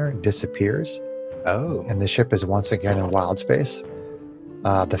Star Runner disappears, Oh. and the ship is once again in wild space.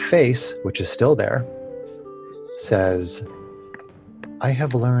 The face, which is still there, says, "I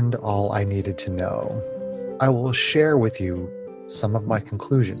have learned all I needed to know. I will share with you some of my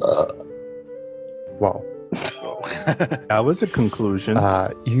conclusions." Whoa. That was a conclusion.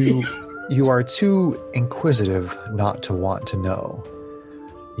 You are too inquisitive not to want to know.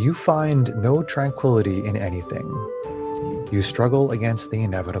 You find no tranquility in anything. You struggle against the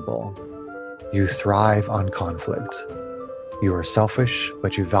inevitable. You thrive on conflict. You are selfish,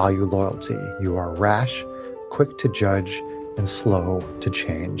 but you value loyalty. You are rash, quick to judge, and slow to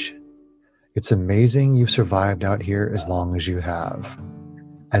change. It's amazing you've survived out here as long as you have.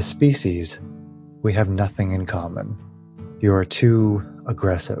 As species, we have nothing in common. You are too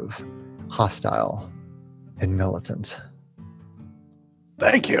aggressive, hostile, and militant.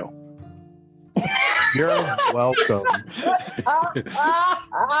 Thank you. You're welcome.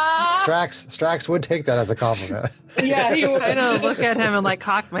 Strax would take that as a compliment. Yeah, he would. I know, look at him and like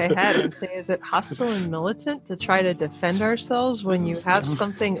cock my head and say, is it hostile and militant to try to defend ourselves when you have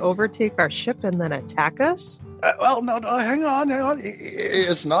something overtake our ship and then attack us? Well, no, hang on.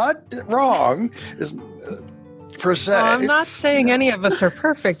 It's not wrong. It's, per se. Well, I'm not saying any of us are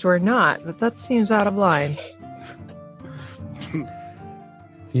perfect. We're not, but that seems out of line.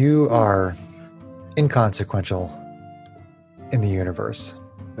 You are inconsequential in the universe,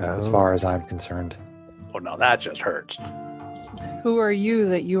 as far as I'm concerned. Oh, no, that just hurts. Who are you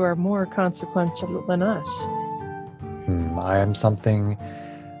that you are more consequential than us? I am something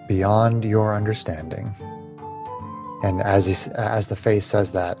beyond your understanding. And as the face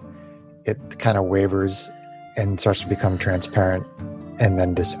says that, it kind of wavers and starts to become transparent and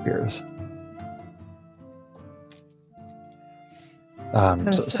then disappears.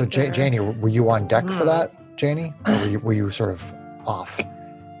 So Janie, were you on deck for that, Janie? Or were you sort of off?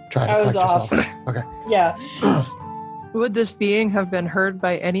 Trying to I was collect off. yourself? Okay. Yeah. Would this being have been heard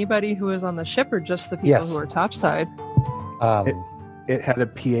by anybody who was on the ship or just the people Yes. who were topside? It had a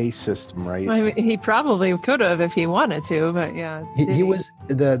PA system, right? I mean, he probably could have if he wanted to, but yeah. He was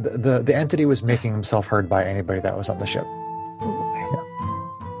the entity was making himself heard by anybody that was on the ship.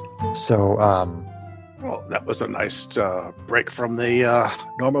 Yeah. So Well, that was a nice break from the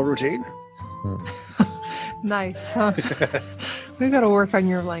normal routine. Nice, huh? We got to work on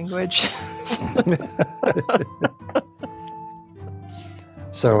your language.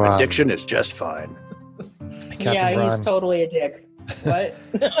 so My diction is just fine. Captain Yeah, Braun, he's totally a dick. What?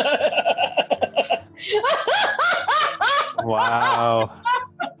 Wow.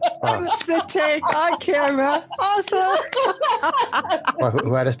 Spit take on camera. Awesome. well,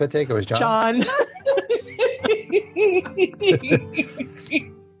 who had a spit take? It was John. John.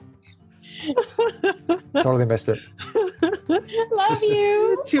 Totally missed it. Love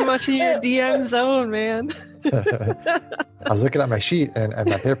you. Too much in your DM zone, man. I was looking at my sheet and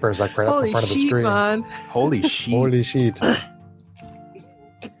my paper is like right up in Holy front of the sheet, screen. man. Holy shit. Holy sheet.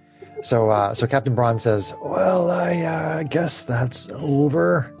 So Captain Braun says, well, I guess that's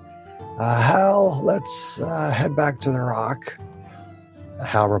over. Hal, let's head back to the rock.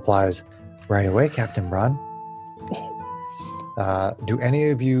 Hal replies, right away, Captain Braun. Do any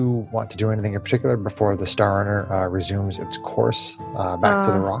of you want to do anything in particular before the Star Runner resumes its course back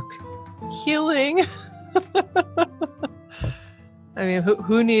to the rock? Healing. I mean,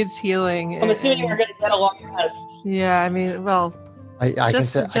 who needs healing? I'm assuming we're going to get a long rest. Yeah, I mean, well, I can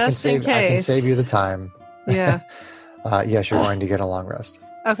save you the time. yeah. Yes, you're going to get a long rest.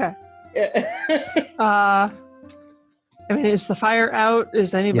 Okay. I mean, is the fire out?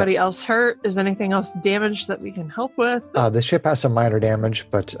 Is anybody Yes. else hurt? Is anything else damaged that we can help with? The ship has some minor damage,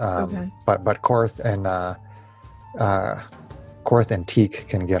 but Okay. but Korth and Teak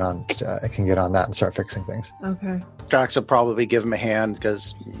can get on that and start fixing things. Okay. Drax will probably give him a hand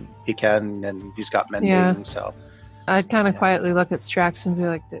because he can, and he's got mending. Yeah. So I'd kind of quietly look at Strax and be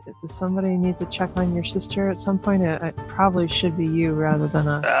like, does somebody need to check on your sister at some point? It probably should be you rather than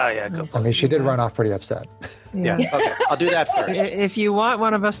us. yeah, go for I mean, she did run off pretty upset. yeah, okay, I'll do that first. If you want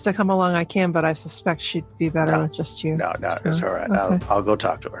one of us to come along, I can, but I suspect she'd be better No. with just you. No, So, it's all right. Okay. I'll go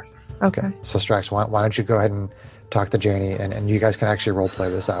talk to her. Okay. So Strax, why don't you go ahead and talk to Janie, and you guys can actually role play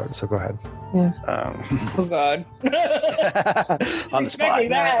this out. So go ahead. Oh, God. On the spot. Expecting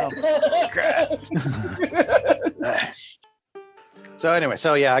that. Crap. So anyway,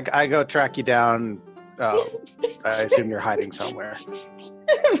 yeah, I go track you down. I assume you're hiding somewhere.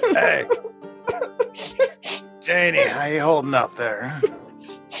 Hey, Janie, how you holding up there? Why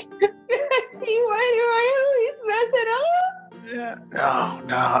do I always mess it up? Yeah.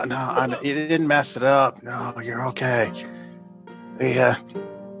 No. You didn't mess it up. No, you're okay. Yeah.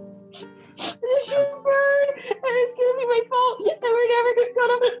 The ship burned, and it's gonna be my fault, and we're never gonna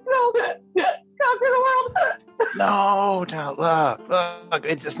conquer the world. No, look,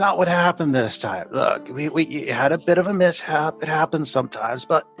 it's not what happened this time. Look, we had a bit of a mishap. It happens sometimes,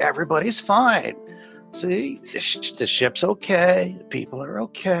 but everybody's fine. See, the ship's okay. The people are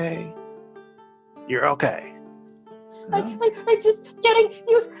okay. You're okay. I'm just getting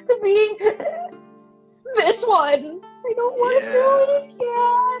used to being this one. I don't want to do it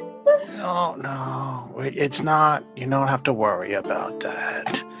again. No, it's not. You don't have to worry about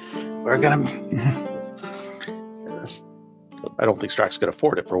that. We're gonna. I don't think Strax could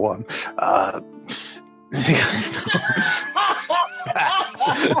afford it for one.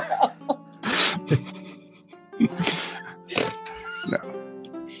 No.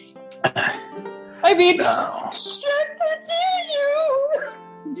 I mean, No. Strax, how dare you?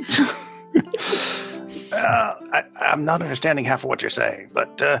 I'm not understanding half of what you're saying,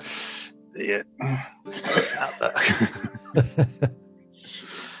 but yeah.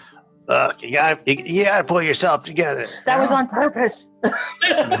 Look, you gotta pull yourself together. That was on purpose.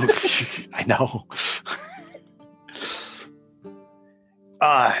 I know.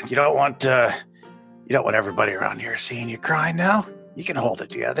 You don't want everybody around here seeing you crying now. You can hold it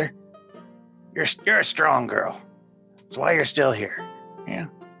together. You're a strong girl. That's why you're still here. Yeah.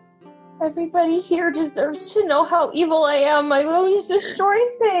 Everybody here deserves to know how evil I am. I always destroy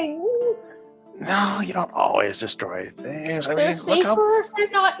things. No, you don't always destroy things. I They're mean, safer if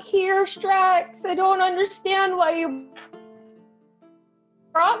they're not here, Strax. I don't understand why you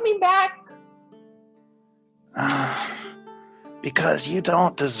brought me back. Because you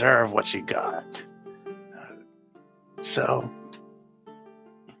don't deserve what you got. So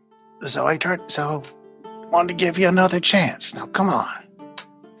I wanted to give you another chance. Now, come on.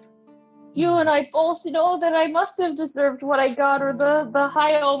 You and I both know that I must have deserved what I got, or the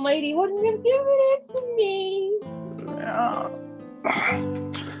High Almighty wouldn't have given it to me.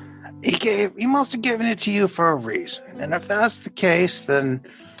 He must have given it to you for a reason. And if that's the case, then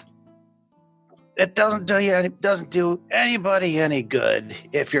it doesn't do anybody any good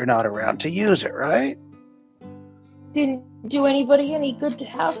if you're not around to use it, right? Didn't do anybody any good to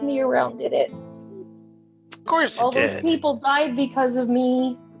have me around, did it? Of course it All did. those people died because of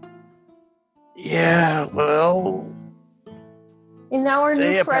me. Yeah, well... And now our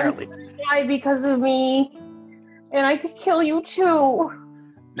They new friends apparently- die because of me. And I could kill you too.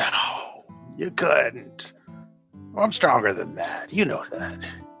 No, you couldn't. I'm stronger than that. You know that.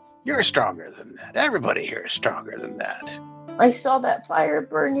 You're stronger than that. Everybody here is stronger than that. I saw that fire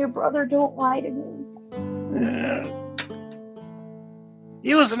burn your brother. Don't lie to me.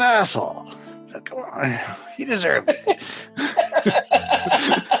 He was an asshole. Come on. He deserved it.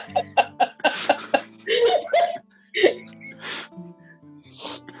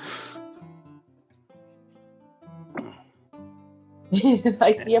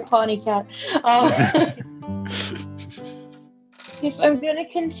 I see a pawny cat. If I'm going to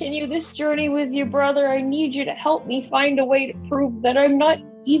continue this journey with your brother, I need you to help me find a way to prove that I'm not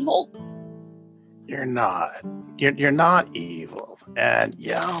evil. You're not. You're not evil. And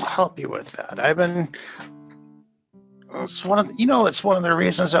yeah, I'll help you with that. It's one of the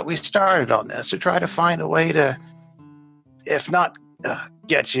reasons that we started on this, to try to find a way to, if not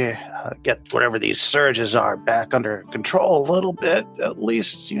get whatever these surges are back under control a little bit, at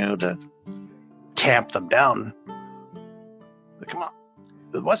least, to tamp them down. But come on.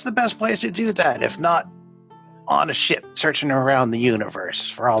 What's the best place to do that if not on a ship searching around the universe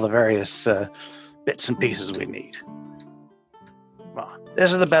for all the various bits and pieces we need? Well,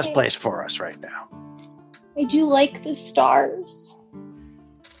 this is the best place for us right now. I do like the stars.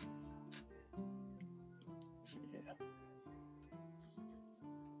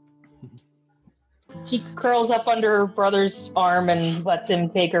 She curls up under her brother's arm and lets him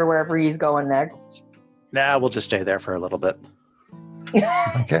take her wherever he's going next. Nah, we'll just stay there for a little bit.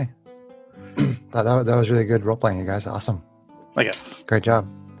 Okay. that was really good role playing, you guys. Awesome. Okay. Great job.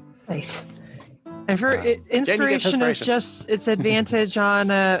 Nice. And for Then inspiration is just its advantage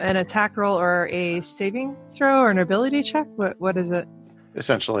on an attack roll or a saving throw or an ability check. What is it?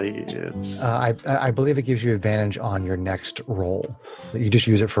 Essentially, it's I believe it gives you advantage on your next roll. You just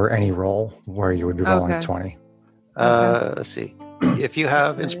use it for any roll where you would be rolling Okay. 20. let's see. If you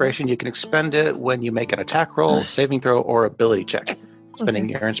have inspiration, you can expend it when you make an attack roll, saving throw, or ability check. Spending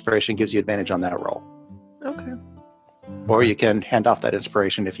your inspiration gives you advantage on that roll. Okay. Or you can hand off that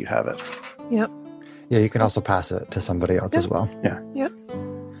inspiration if you have it. Yep. Yeah, you can also pass it to somebody else as well.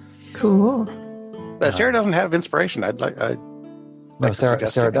 Cool. But Sarah doesn't have inspiration. I'd like No, to Sarah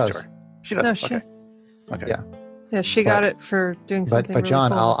suggest giving it to does. her. She does. No, she. Okay. Yeah. Yeah, she got it for doing But something. really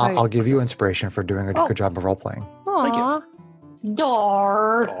John, cool. I'll give you inspiration for doing a good job of role playing. Aw.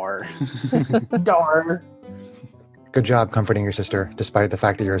 Dar. Or Dar. Good job comforting your sister, despite the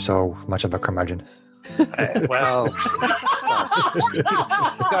fact that you're so much of a curmudgeon. well,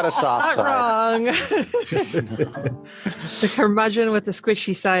 got a soft Not side. wrong. The curmudgeon with the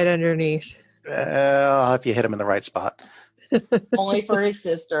squishy side underneath. Well, if you hit him in the right spot. Only for his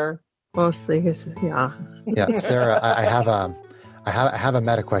sister. Mostly, yeah. Yeah, Sarah, I have a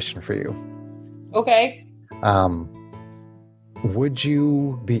meta question for you. Okay. Would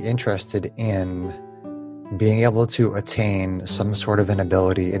you be interested in being able to attain some sort of an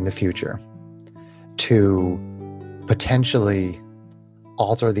ability in the future to potentially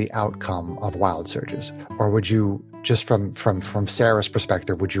alter the outcome of wild surges? Or would you, just from Sarah's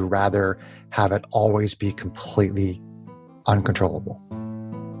perspective, would you rather have it always be completely uncontrollable?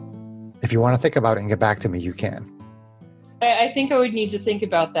 If you want to think about it and get back to me, you can. I think I would need to think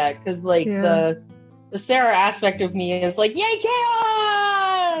about that because, like, the Sarah aspect of me is like, yay,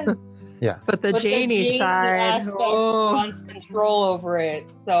 chaos! Yeah. But the Janie side wants control over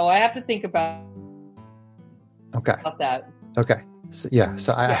it. So I have to think about that. Okay.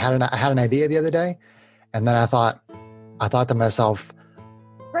 So, I had an idea the other day, and then I thought to myself,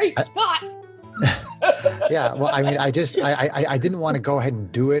 great Scott. Yeah. Well, I mean, I didn't want to go ahead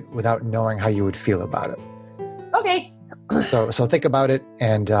and do it without knowing how you would feel about it. Okay. So think about it,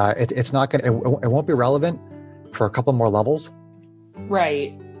 and it's not gonna. It won't be relevant for a couple more levels.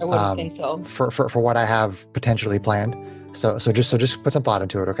 Right. I wouldn't think so. For what I have potentially planned. So just put some thought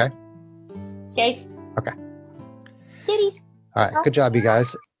into it, okay? Okay. Okay. Kitties. All right. Good job, you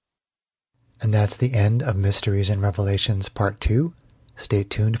guys. And that's the end of Mysteries and Revelations Part 2. Stay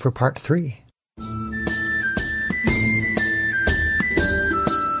tuned for Part 3.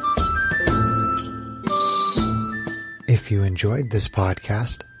 If you enjoyed this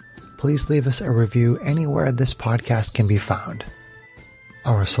podcast, please leave us a review anywhere this podcast can be found.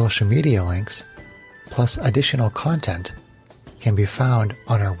 Our social media links, plus additional content, can be found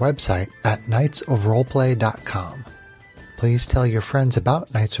on our website at knightsofroleplay.com. Please tell your friends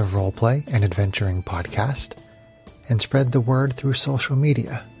about Knights of Roleplay and Adventuring Podcast, and spread the word through social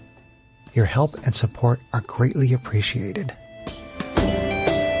media. Your help and support are greatly appreciated.